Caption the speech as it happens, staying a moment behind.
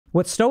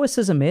What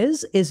Stoicism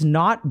is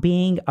not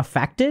being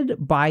affected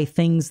by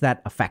things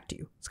that affect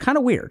you. It's kind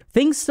of weird.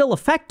 Things still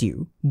affect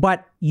you,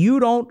 but you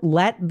don't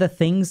let the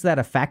things that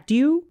affect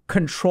you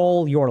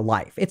control your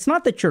life. It's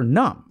not that you're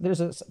numb.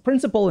 There's a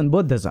principle in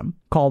Buddhism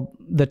called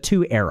the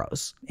 2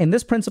 arrows. And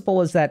this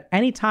principle is that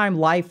anytime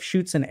life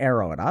shoots an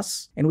arrow at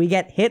us and we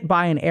get hit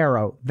by an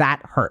arrow,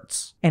 that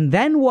hurts. And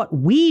then what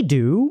we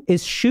do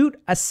is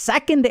shoot a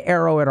second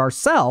arrow at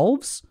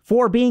ourselves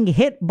for being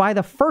hit by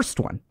the first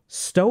one.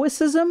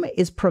 Stoicism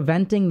is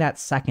preventing that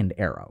second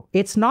arrow.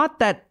 It's not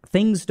that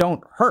things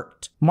don't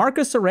hurt.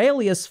 Marcus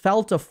Aurelius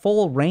felt a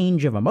full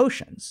range of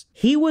emotions.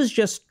 He was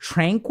just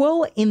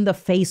tranquil in the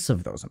face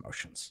of those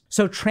emotions.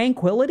 So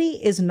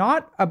tranquility is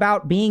not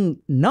about being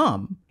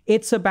numb.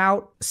 It's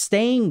about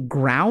staying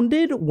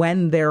grounded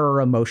when there are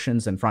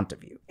emotions in front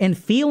of you and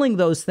feeling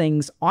those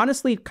things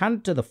honestly kind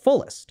of to the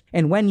fullest.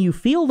 And when you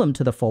feel them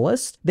to the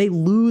fullest, they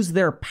lose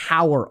their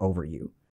power over you.